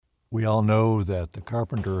We all know that the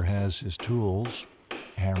carpenter has his tools,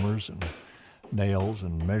 hammers and nails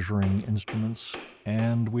and measuring instruments,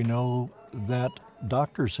 and we know that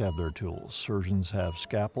doctors have their tools. Surgeons have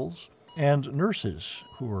scalpels, and nurses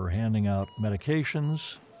who are handing out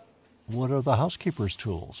medications. What are the housekeepers'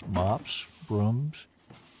 tools? Mops, brooms.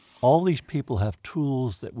 All these people have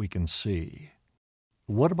tools that we can see.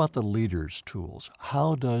 What about the leader's tools?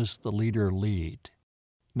 How does the leader lead?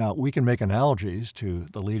 Now, we can make analogies to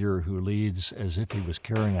the leader who leads as if he was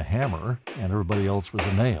carrying a hammer and everybody else was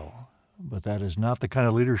a nail. But that is not the kind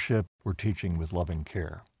of leadership we're teaching with loving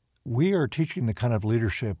care. We are teaching the kind of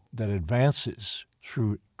leadership that advances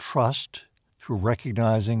through trust, through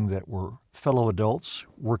recognizing that we're fellow adults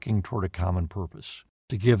working toward a common purpose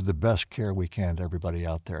to give the best care we can to everybody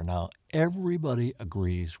out there. Now, everybody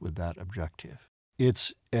agrees with that objective.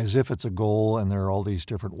 It's as if it's a goal and there are all these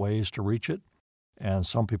different ways to reach it. And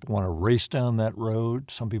some people want to race down that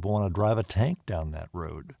road. Some people want to drive a tank down that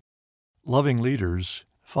road. Loving leaders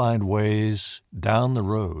find ways down the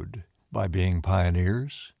road by being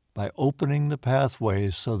pioneers, by opening the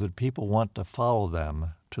pathways so that people want to follow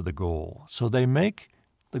them to the goal. So they make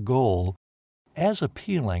the goal as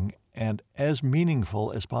appealing and as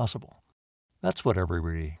meaningful as possible. That's what every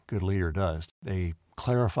really good leader does. They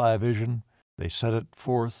clarify a vision, they set it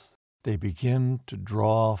forth, they begin to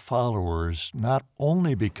draw followers not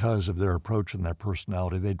only because of their approach and their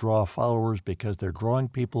personality, they draw followers because they're drawing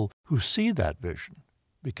people who see that vision,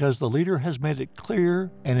 because the leader has made it clear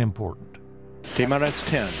and important. T-minus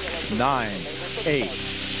 10, 9, 8,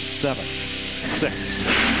 7, 6,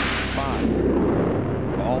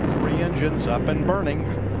 5. All three engines up and burning.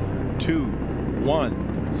 2,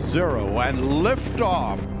 1, 0, and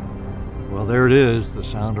liftoff. Well, there it is, the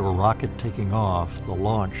sound of a rocket taking off, the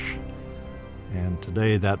launch. And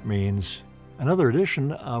today that means another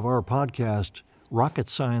edition of our podcast, Rocket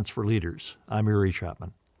Science for Leaders. I'm Erie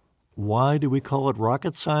Chapman. Why do we call it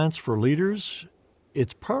Rocket Science for Leaders?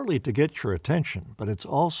 It's partly to get your attention, but it's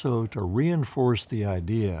also to reinforce the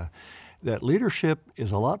idea that leadership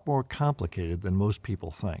is a lot more complicated than most people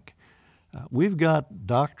think. We've got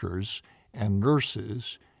doctors and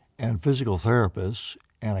nurses and physical therapists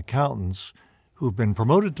and accountants who've been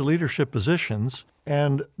promoted to leadership positions,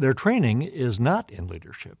 and their training is not in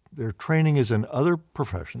leadership. Their training is in other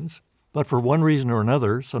professions, but for one reason or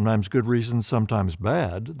another, sometimes good reasons, sometimes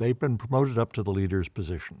bad, they've been promoted up to the leader's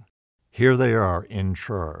position. Here they are in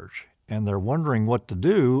charge, and they're wondering what to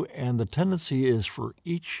do, and the tendency is for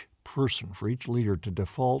each person, for each leader, to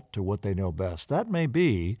default to what they know best. That may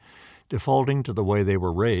be defaulting to the way they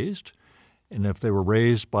were raised, and if they were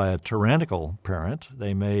raised by a tyrannical parent,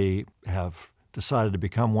 they may have decided to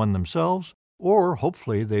become one themselves, or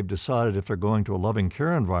hopefully they've decided if they're going to a loving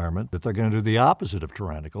care environment that they're going to do the opposite of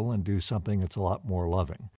tyrannical and do something that's a lot more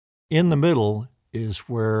loving. In the middle is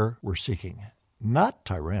where we're seeking. Not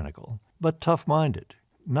tyrannical, but tough-minded.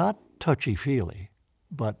 Not touchy-feely,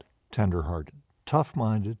 but tender-hearted.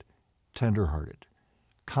 Tough-minded, tender-hearted.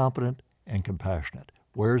 Competent and compassionate.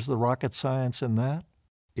 Where's the rocket science in that?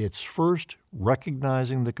 It's first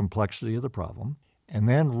recognizing the complexity of the problem and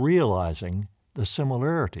then realizing the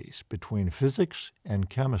similarities between physics and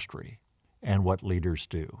chemistry and what leaders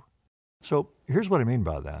do. So here's what I mean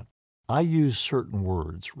by that. I use certain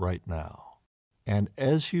words right now. And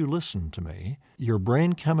as you listen to me, your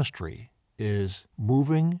brain chemistry is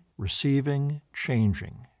moving, receiving,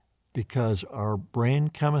 changing, because our brain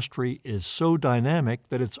chemistry is so dynamic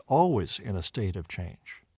that it's always in a state of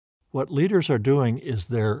change. What leaders are doing is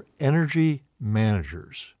they're energy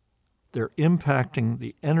managers. They're impacting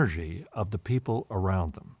the energy of the people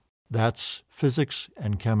around them. That's physics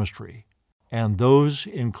and chemistry. And those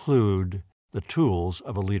include the tools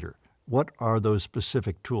of a leader. What are those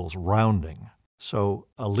specific tools? Rounding. So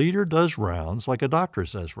a leader does rounds like a doctor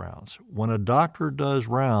does rounds. When a doctor does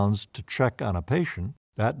rounds to check on a patient,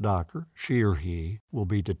 that doctor, she or he, will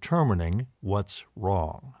be determining what's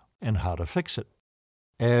wrong and how to fix it.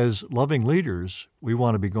 As loving leaders, we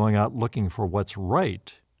want to be going out looking for what's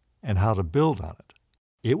right and how to build on it.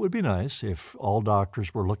 It would be nice if all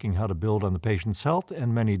doctors were looking how to build on the patient's health,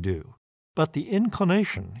 and many do. But the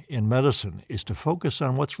inclination in medicine is to focus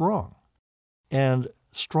on what's wrong. And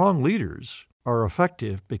strong leaders are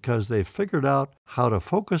effective because they've figured out how to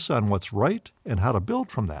focus on what's right and how to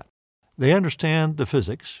build from that. They understand the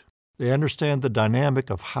physics. They understand the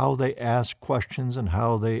dynamic of how they ask questions and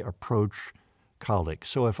how they approach colleagues.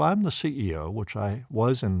 So if I'm the CEO, which I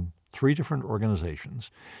was in 3 different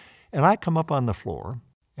organizations, and I come up on the floor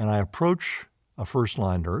and I approach a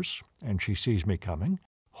first-line nurse and she sees me coming,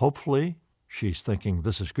 hopefully she's thinking,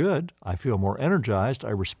 this is good. I feel more energized.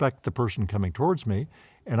 I respect the person coming towards me.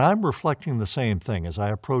 And I'm reflecting the same thing. As I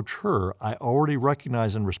approach her, I already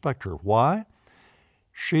recognize and respect her. Why?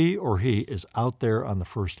 She or he is out there on the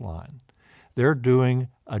first line. They're doing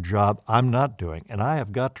a job I'm not doing, and I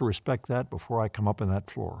have got to respect that before I come up on that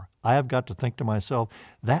floor. I have got to think to myself,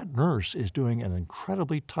 that nurse is doing an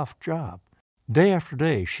incredibly tough job. Day after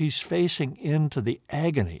day, she's facing into the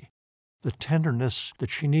agony. The tenderness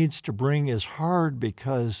that she needs to bring is hard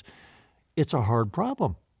because it's a hard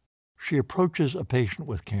problem. She approaches a patient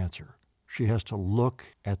with cancer. She has to look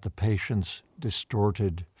at the patient's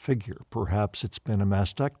distorted figure. Perhaps it's been a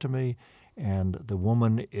mastectomy, and the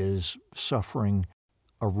woman is suffering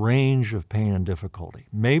a range of pain and difficulty.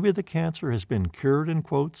 Maybe the cancer has been cured, in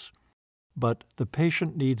quotes, but the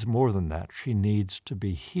patient needs more than that. She needs to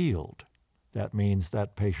be healed. That means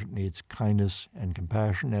that patient needs kindness and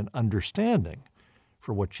compassion and understanding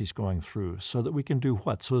for what she's going through, so that we can do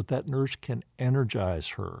what? So that that nurse can energize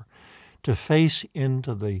her to face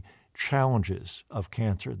into the challenges of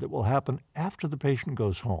cancer that will happen after the patient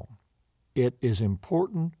goes home. It is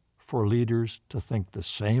important for leaders to think the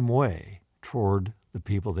same way toward the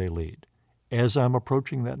people they lead. As I'm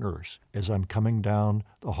approaching that nurse, as I'm coming down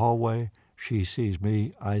the hallway, she sees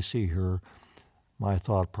me, I see her. My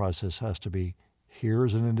thought process has to be,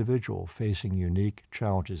 here's an individual facing unique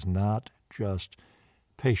challenges, not just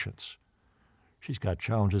patients. She's got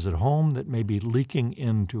challenges at home that may be leaking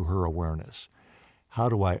into her awareness. How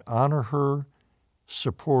do I honor her,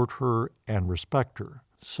 support her, and respect her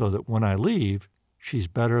so that when I leave, she's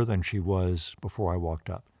better than she was before I walked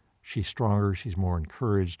up? She's stronger, she's more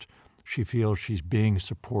encouraged, she feels she's being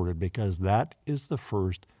supported, because that is the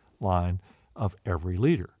first line of every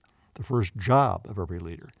leader. The first job of every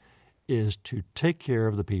leader is to take care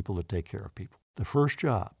of the people that take care of people. The first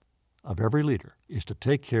job of every leader is to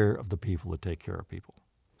take care of the people that take care of people.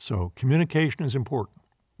 So communication is important.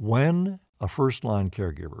 When a first-line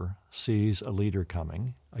caregiver sees a leader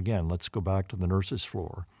coming, again, let's go back to the nurse's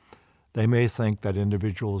floor, they may think that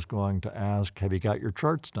individual is going to ask, have you got your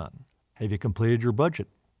charts done? Have you completed your budget?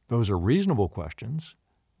 Those are reasonable questions,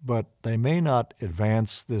 but they may not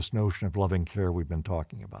advance this notion of loving care we've been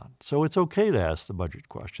talking about. So it's okay to ask the budget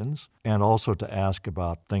questions and also to ask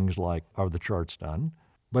about things like, are the charts done?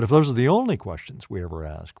 But if those are the only questions we ever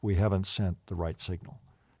ask, we haven't sent the right signal.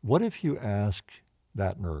 What if you ask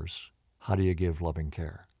that nurse, how do you give loving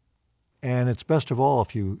care? And it's best of all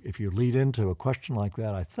if you lead into a question like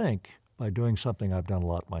that, I think, by doing something I've done a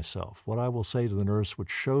lot myself. What I will say to the nurse,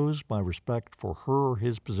 which shows my respect for her or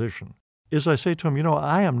his position, is I say to him,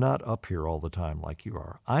 I am not up here all the time like you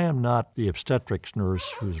are. I am not the obstetrics nurse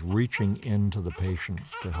who's reaching into the patient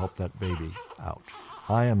to help that baby out.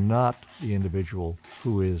 I am not the individual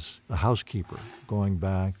who is the housekeeper going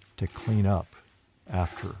back to clean up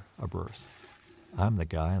after a birth. I'm the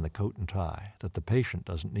guy in the coat and tie that the patient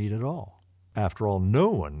doesn't need at all. After all, no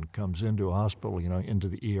one comes into a hospital, into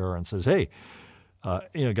the ER and says, hey,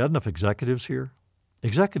 got enough executives here?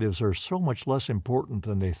 Executives are so much less important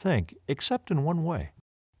than they think, except in one way.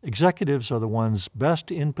 Executives are the ones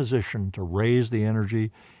best in position to raise the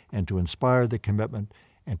energy and to inspire the commitment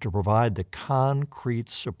and to provide the concrete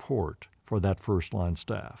support for that first-line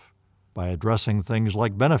staff by addressing things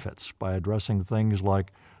like benefits, by addressing things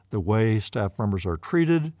like the way staff members are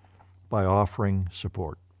treated, by offering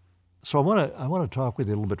support. So I want to talk with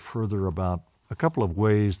you a little bit further about a couple of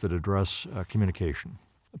ways that address communication,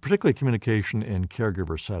 particularly communication in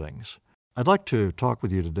caregiver settings. I'd like to talk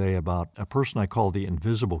with you today about a person I call the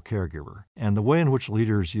invisible caregiver and the way in which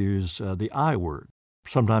leaders use the I word,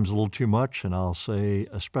 sometimes a little too much, and I'll say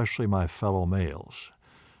especially my fellow males.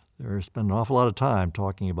 There's been an awful lot of time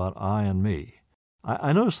talking about I and me.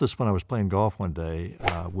 I noticed this when I was playing golf one day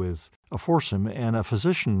with a foursome, and a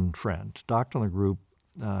physician friend, doctor in the group,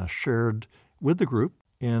 shared with the group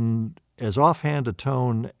in as offhand a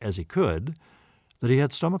tone as he could that he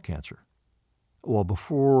had stomach cancer. Well,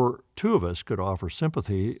 before two of us could offer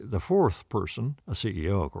sympathy, the fourth person, a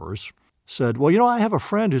CEO, of course, said, well, I have a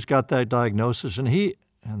friend who's got that diagnosis, and the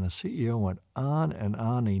CEO went on and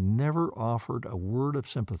on. He never offered a word of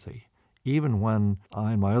sympathy. Even when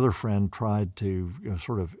I and my other friend tried to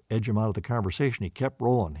sort of edge him out of the conversation, he kept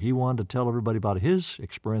rolling. He wanted to tell everybody about his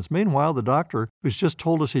experience. Meanwhile, the doctor who's just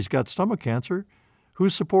told us he's got stomach cancer,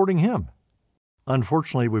 who's supporting him?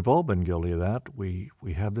 Unfortunately, we've all been guilty of that. We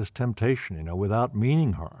have this temptation, without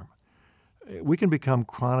meaning harm. We can become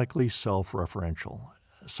chronically self-referential.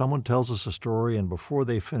 Someone tells us a story, and before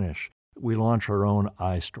they finish, we launch our own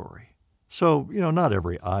I story. So, not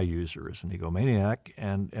every I user is an egomaniac,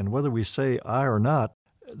 and whether we say I or not,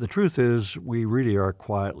 the truth is we really are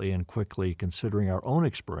quietly and quickly considering our own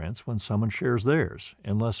experience when someone shares theirs,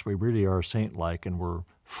 unless we really are saint-like and we're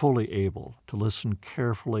fully able to listen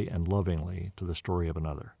carefully and lovingly to the story of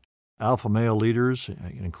another. Alpha male leaders,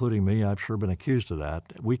 including me, I've sure been accused of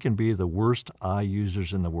that. We can be the worst eye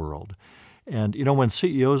users in the world. And, when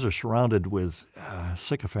CEOs are surrounded with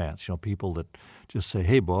sycophants, people that just say,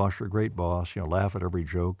 hey, boss, you're a great boss, laugh at every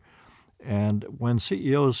joke. And when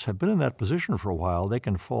CEOs have been in that position for a while, they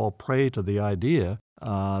can fall prey to the idea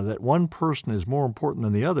that one person is more important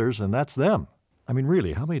than the others, and that's them. I mean,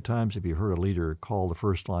 really, how many times have you heard a leader call the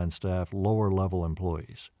first-line staff lower-level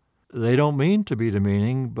employees? They don't mean to be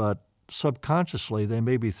demeaning, but subconsciously they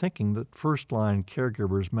may be thinking that first-line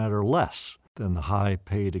caregivers matter less than the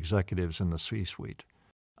high-paid executives in the C-suite.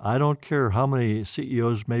 I don't care how many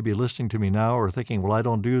CEOs may be listening to me now or thinking, well, I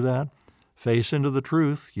don't do that. Face into the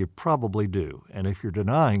truth, you probably do. And if you're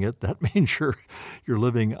denying it, that means you're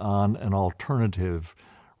living on an alternative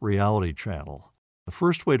reality channel. The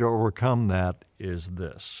first way to overcome that is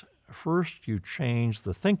this. First, you change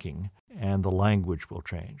the thinking, and the language will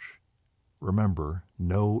change. Remember,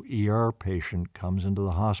 no ER patient comes into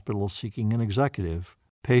the hospital seeking an executive.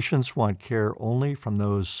 Patients want care only from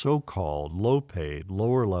those so-called low-paid,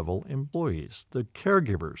 lower-level employees, the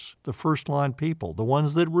caregivers, the first-line people, the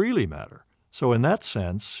ones that really matter. So in that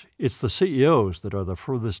sense, it's the CEOs that are the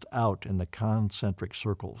furthest out in the concentric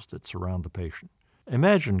circles that surround the patient.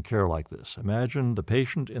 Imagine care like this. Imagine the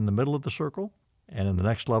patient in the middle of the circle, and in the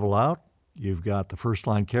next level out, you've got the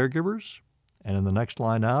first-line caregivers, and in the next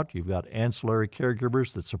line out, you've got ancillary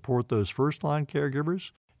caregivers that support those first-line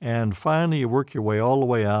caregivers, and finally, you work your way all the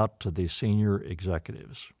way out to the senior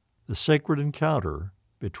executives. The sacred encounter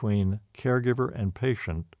between caregiver and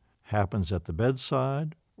patient happens at the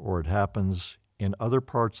bedside, or it happens in other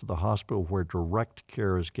parts of the hospital where direct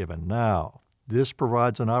care is given. Now, this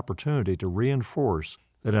provides an opportunity to reinforce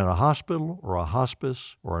that in a hospital or a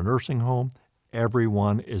hospice or a nursing home,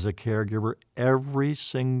 everyone is a caregiver. Every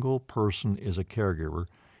single person is a caregiver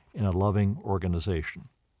in a loving organization.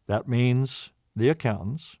 That means the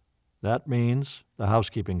accountants, that means the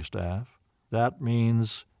housekeeping staff, that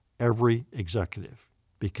means every executive.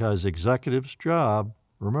 Because executive's job,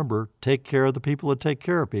 remember, take care of the people that take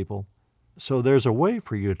care of people. So there's a way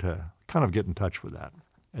for you to kind of get in touch with that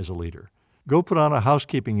as a leader. Go put on a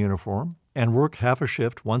housekeeping uniform and work half a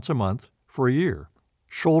shift once a month for a year,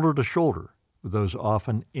 shoulder to shoulder with those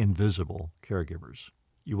often invisible caregivers.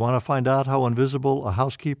 You want to find out how invisible a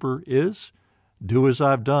housekeeper is? Do as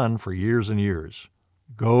I've done for years and years.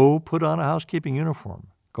 Go put on a housekeeping uniform.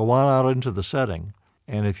 Go on out into the setting.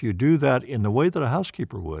 And if you do that in the way that a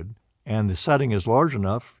housekeeper would, and the setting is large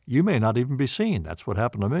enough, you may not even be seen. That's what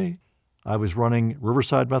happened to me. I was running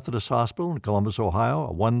Riverside Methodist Hospital in Columbus, Ohio,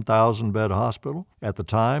 a 1,000-bed hospital. At the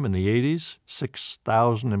time, in the 80s,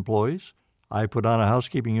 6,000 employees. I put on a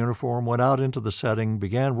housekeeping uniform, went out into the setting,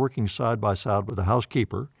 began working side by side with a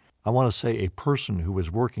housekeeper. I want to say a person who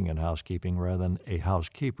was working in housekeeping rather than a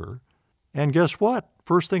housekeeper. And guess what?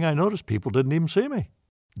 First thing I noticed, people didn't even see me.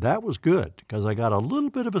 That was good because I got a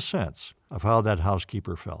little bit of a sense of how that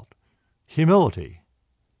housekeeper felt. Humility.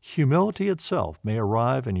 Humility itself may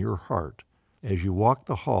arrive in your heart as you walk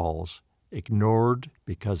the halls, ignored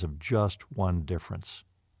because of just one difference.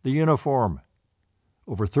 The uniform.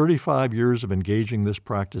 Over 35 years of engaging this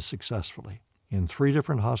practice successfully in 3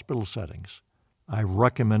 different hospital settings, I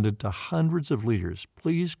recommended to hundreds of leaders,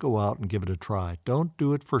 please go out and give it a try. Don't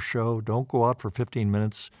do it for show. Don't go out for 15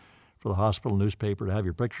 minutes for the hospital newspaper to have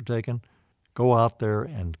your picture taken. Go out there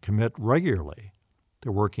and commit regularly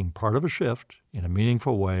to working part of a shift in a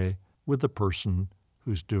meaningful way with the person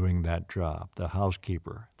who's doing that job, the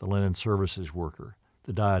housekeeper, the linen services worker,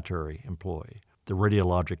 the dietary employee, the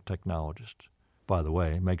radiologic technologist. By the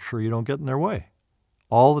way, make sure you don't get in their way.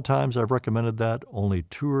 All the times I've recommended that, only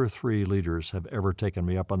 2 or 3 leaders have ever taken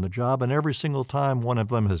me up on the job, and every single time one of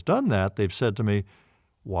them has done that, they've said to me,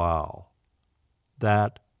 wow,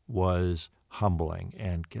 that was humbling.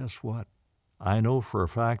 And guess what? I know for a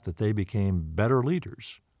fact that they became better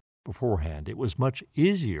leaders beforehand. It was much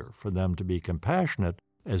easier for them to be compassionate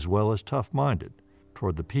as well as tough-minded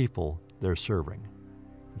toward the people they're serving.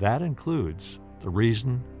 That includes the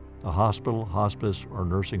reason the hospital, hospice, or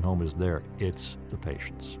nursing home is there. It's the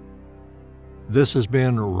patients. This has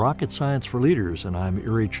been Rocket Science for Leaders, and I'm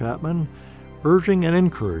Erie Chapman, urging and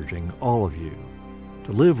encouraging all of you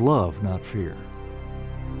to live love, not fear.